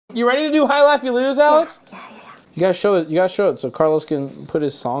You ready to do High Laugh You Lose, Alex? Yeah. You gotta show it. You gotta show it so Carlos can put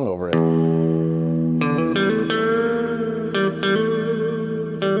his song over it.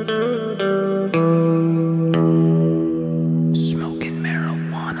 Smoking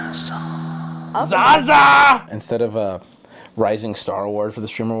marijuana song. Okay. Zaza! Instead of a Rising Star Award for the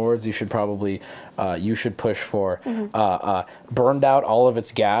Streamer Awards, you should probably push for burned out all of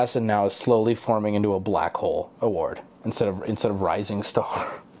its gas and now is slowly forming into a black hole award instead of Rising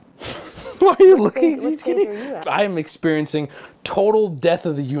Star. Why are you looking? I am experiencing total death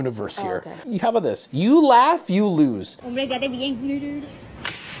of the universe here. Okay. How about this? You laugh, you lose.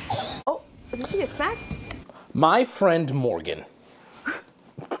 Oh, did she get smacked? My friend Morgan.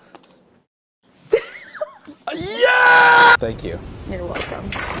 Yeah! Thank you. You're welcome.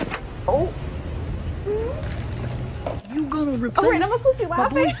 Oh. You gonna replace wait, am I supposed to be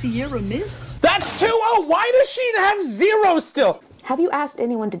laughing? my boy Sierra Miss? That's 2-0. Why does she have 0 still? Have you asked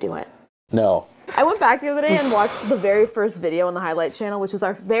anyone to do it? No. I went back the other day and watched the very first video on the highlight channel, which was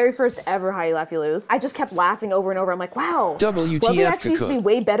our very first ever How You Laugh You Lose. I just kept laughing over and over. I'm like, wow, Wubby actually used to be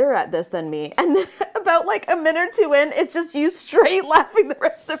way better at this than me. And then about like a minute or two in, it's just you straight laughing the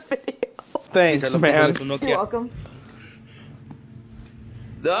rest of the video. Thanks, man. You're welcome.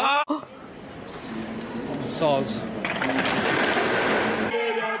 Saws.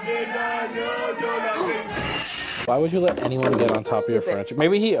 Why would you let anyone get on top of your furniture?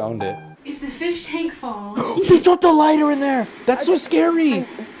 Maybe he owned it. If the fish tank falls... They dropped a lighter in there! That's so scary!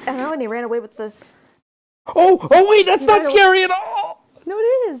 I know, and he ran away with the... Oh wait, that's not scary at all! No,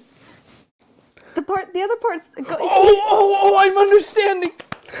 it is. The other part's... Oh, I'm understanding!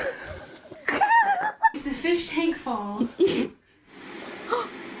 If the fish tank falls... If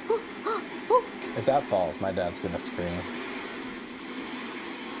that falls, my dad's gonna scream.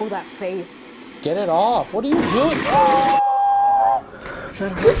 Oh, that face. Get it off. What are you doing?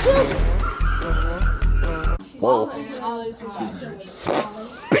 Whoa. What's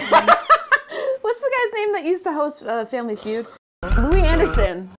the guy's name that used to host Family Feud? Louis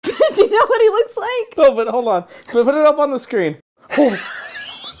Anderson. Do you know what he looks like? No, but hold on. Put it up on the screen. Oh.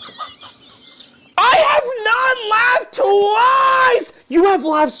 I have not laughed twice! You have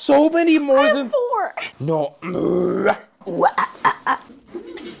laughed so many more than 4. No.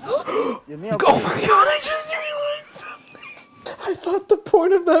 Oh my god, I just realized something. I thought the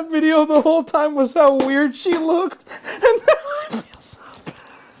point of that video the whole time was how weird she looked. And now I feel so bad.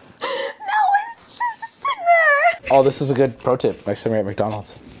 No, it's just sitting there. Oh, this is a good pro tip. Next time you're at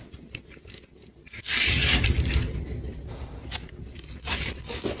McDonald's.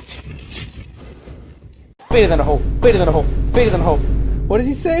 Fader than a hoe, fader than a hoe, fader than a hoe. What does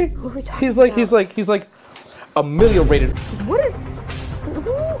he say? Who are we talking about? He's like ameliorated. What is...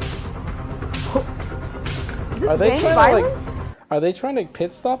 Is this Are they gang trying violence? to are they trying to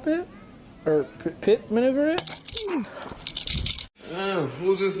pit stop it? Or pit maneuver it?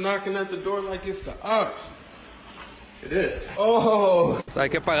 Who's just knocking at the door like it's the Alluux? It is. Oh. Hay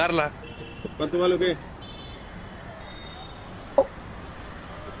que pagarla. ¿Cuánto vale o qué?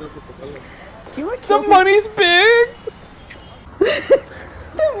 The money's big! The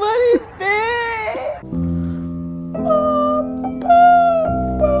money's big!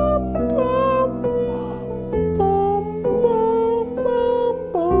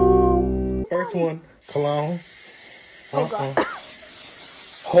 First one, cologne. Oh god.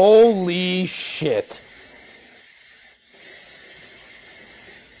 Holy shit.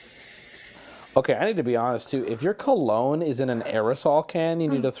 Okay, I need to be honest too. If your cologne is in an aerosol can, you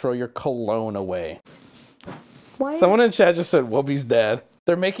need to throw your cologne away. Why? Someone in chat just said Whoopi's dad.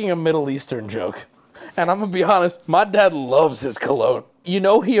 They're making a Middle Eastern joke. And I'm gonna be honest, my dad loves his cologne. You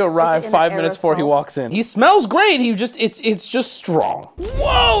know he arrived 5 minutes before he walks in. He smells great, it's just strong.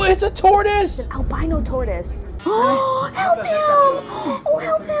 Whoa, it's a tortoise! It's an albino tortoise. Oh, help him! Oh,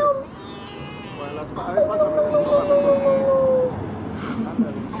 help him! Why are you laughing?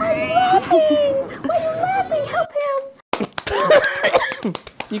 Why are you laughing? Help him!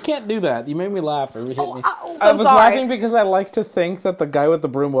 You can't do that. You made me laugh or you hit me. So I was laughing because I like to think that the guy with the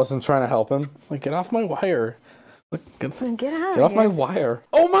broom wasn't trying to help him. Like, get off my wire. Get off my wire.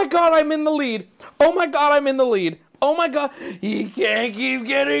 Oh my god, I'm in the lead. Oh my god, I'm in the lead. Oh my god. He can't keep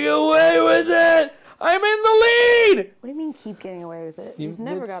getting away with it. I'm in the lead. What do you mean keep getting away with it? You've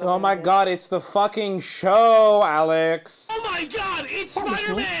never got away Oh my with god, it's the fucking show, Alex. Oh my god, it's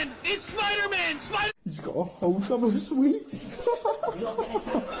Spider-Man! It's Spider-Man! You go hold some of the sweets.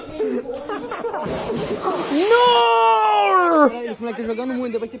 No! Esse moleque jogando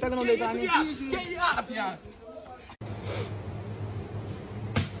muito, depois você pega no dedo.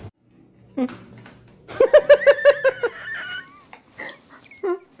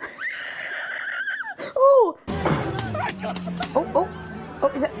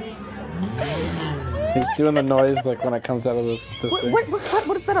 Oh, is that? He's doing the noise like when it comes out of the thing. What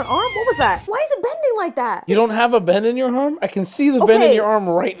is that, an arm? What was that? Why is it bending like that? You don't have a bend in your arm? I can see the bend in your arm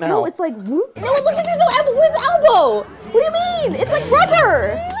right now. No, it's like, whoop. No, it looks like there's no elbow. Where's the elbow? What do you mean? It's like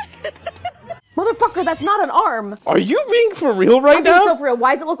rubber. Motherfucker, that's not an arm. Are you being for real right now? I'm being so for real.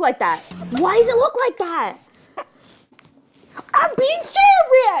 Why does it look like that? Why does it look like that? I'm being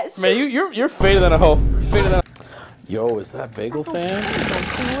serious. Man, you're fader than a hoe. Fader than a... Yo, is that bagel fan? I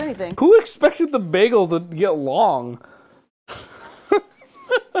don't do anything. Who expected the bagel to get long?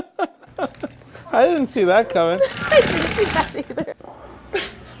 I didn't see that coming. I didn't see that either.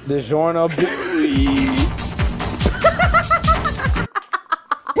 DiGiorno.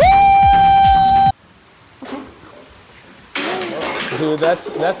 Dude, that's.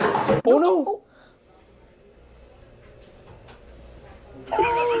 Oh no!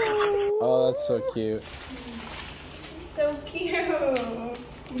 Oh, that's so cute. So cute.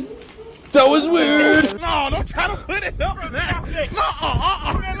 That was weird. No, don't try to put it up in there.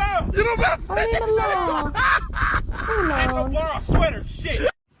 You don't have to. Leave him alone. I borrow a sweater. Shit.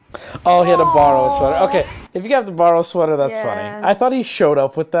 Oh, he had to borrow a sweater. Okay, if you have to borrow a sweater, that's Yeah. funny. I thought he showed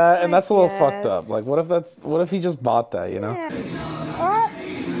up with that, and that's a little guess. fucked up. Like, what if he just bought that? You know? Yeah.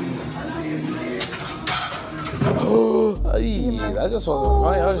 Ay, that just wasn't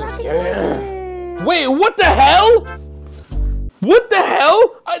funny. I was just scared. Wait, what the hell? What the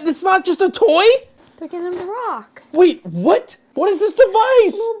hell? It's not just a toy? They're getting him to rock. Wait, what? What is this A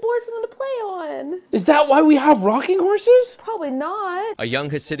device? little board for them to play on. Is that why we have rocking horses? Probably not. A young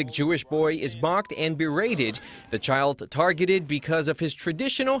Hasidic Jewish boy is mocked and berated. The child targeted because of his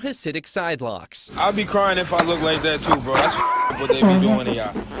traditional Hasidic side locks. I'll be crying if I look like that too, bro. That's what they be doing to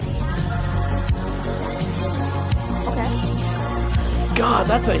y'all. Okay. God,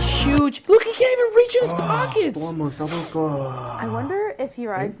 that's a huge... Look, he can't even reach in his pockets. I wonder if he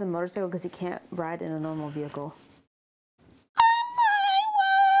rides a motorcycle because he can't ride in a normal vehicle.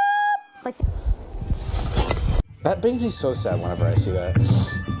 Like, That makes me so sad whenever I see that.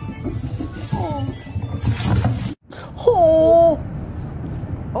 Oh.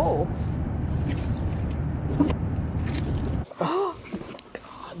 oh.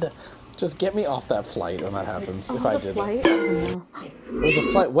 God. Just get me off that flight when that happens. If I It was a did flight? that. Oh, no. It was a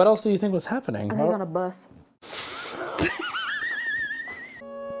flight. What else do you think was happening? I think he was on a bus.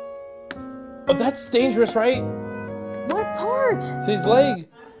 Oh, that's dangerous, right? What part? It's his leg.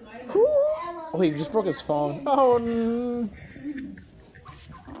 Who? Oh, he just broke his phone. Oh, no.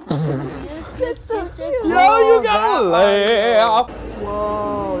 That's so cute. Yo, you gotta laugh.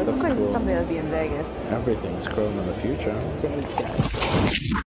 Whoa, this looks like cool. something that'd be in Vegas. Everything's growing in the future.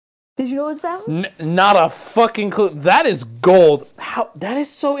 Did you know it was found? Not a fucking clue. That is gold. How? That is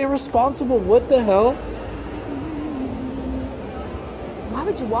so irresponsible. What the hell? Why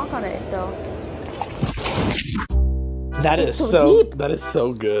would you walk on it, though? That is so so deep. That is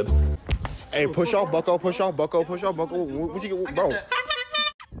so good. Hey, push off, bucko, push off, bucko, push off, bucko. What you get, bro?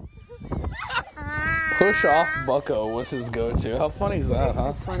 Push off Bucko was his go-to. How funny is that, huh?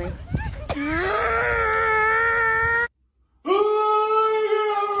 That's funny.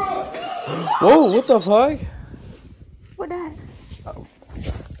 Whoa, what the fuck? What that?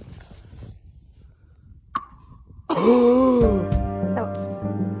 Oh.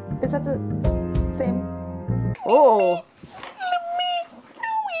 Is that the same? Oh.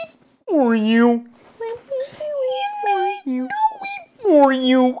 Or you? Or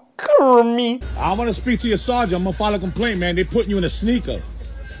you, Kermie? I want to speak to your sergeant. I'm gonna file a complaint, man. They putting you in a sneaker.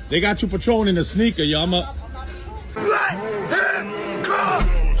 They got you patrolling in a sneaker, yo. Let him go!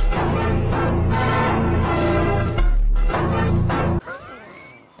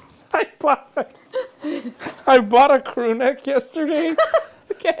 I bought a crew neck yesterday.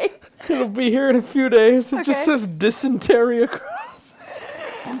 Okay. It'll be here in a few days. It just Okay. says dysentery across.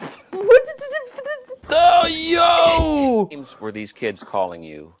 Oh, yo! Names were these kids calling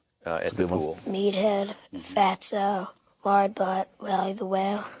you at the pool? Meathead, Fatso, Lard Butt,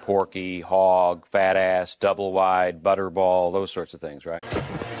 YLYL. Porky, hog, fat ass, double wide, butterball, those sorts of things, right?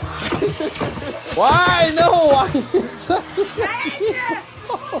 Why? No, why?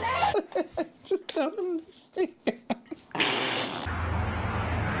 I just don't understand.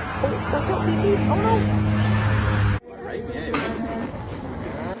 Oh, watch out, beep beep. Oh no.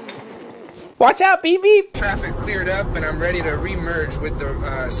 Watch out, beep beep. Traffic cleared up and I'm ready to re-merge with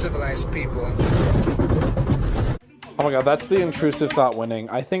the civilized people. Oh my god, that's the intrusive thought winning.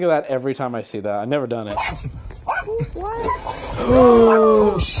 I think of that every time I see that. I've never done it. What?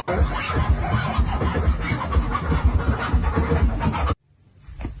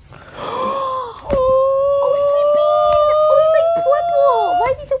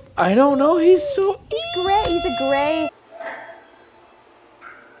 I don't know. He's so. He's gray. He's a gray.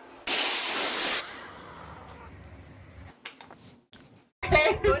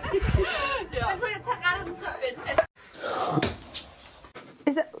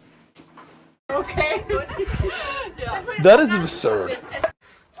 Is it? Okay. That is absurd.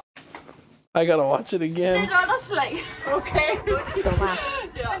 I gotta watch it again. Okay. Don't laugh.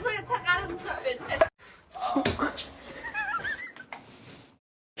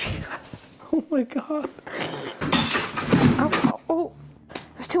 Yes. Oh my god. Oh.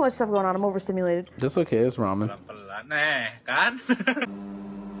 There's too much stuff going on. I'm overstimulated. That's okay. It's ramen.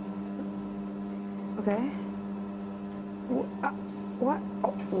 Okay. What?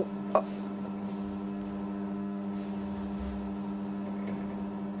 Oh.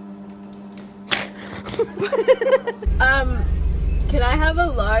 Can I have a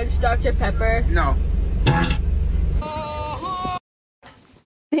large Dr. Pepper? No.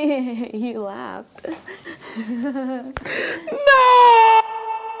 You laughed. No!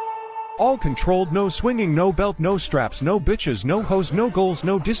 All controlled, no swinging, no belt, no straps, no bitches, no hoes, no goals,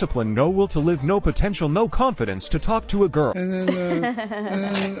 no discipline, no will to live, no potential, no confidence to talk to a girl. Oh,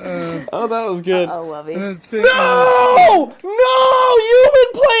 that was good. Oh, Wubby. No! No! You've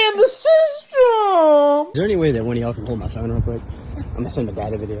been playing the system! Is there any way that one of y'all can hold my phone real quick? I'm gonna send my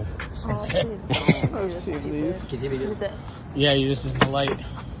dad a video. Oh, please don't. I've seen these. Can you see video? Yeah, you just in the light.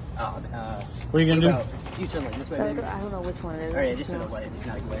 Oh, what are you gonna do? You turn like this way. So, Maybe. I don't know which one it is. Alright, just in the light. It's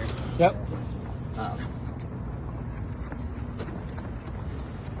not glare. Yep.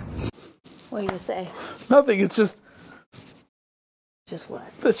 What are you gonna say? Nothing. It's just. Just what?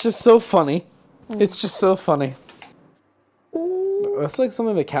 It's just so funny. It's just so funny. That's like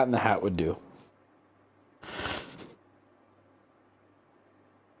something the Cat in the Hat would do.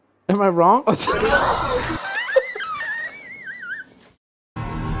 Am I wrong? See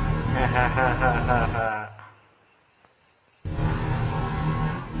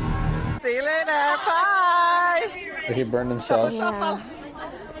you later. Bye. He burned himself. Yeah.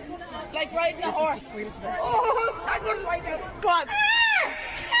 Like riding a horse. Oh, I wouldn't like that. Go on.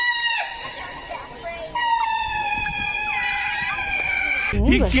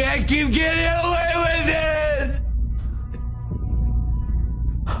 You can't keep getting away with it.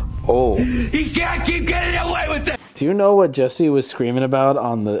 Oh. You can't keep getting away with it. Do you know what Jesse was screaming about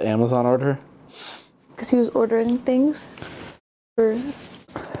on the Amazon order? Because he was ordering things for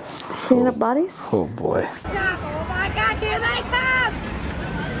cleaning up bodies? Oh boy. Oh my gosh, here they come!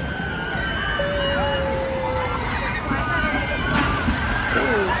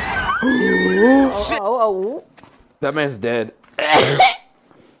 Oh. That man's dead.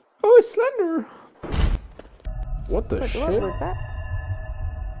 Oh, it's Slender. What the shit? What was that?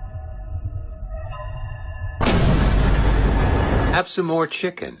 Have some more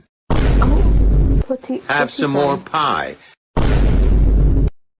chicken. What's he? Have some more pie.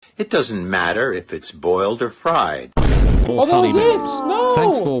 It doesn't matter if it's boiled or fried. Oh, that was it! No!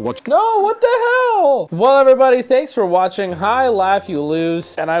 Thanks for watching. No, what the hell? Well, everybody, thanks for watching. Hi, Laugh, You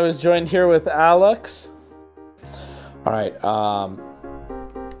Lose. And I was joined here with Alluux. All right, I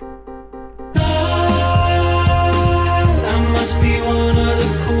must be one of the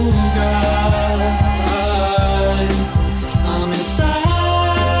cool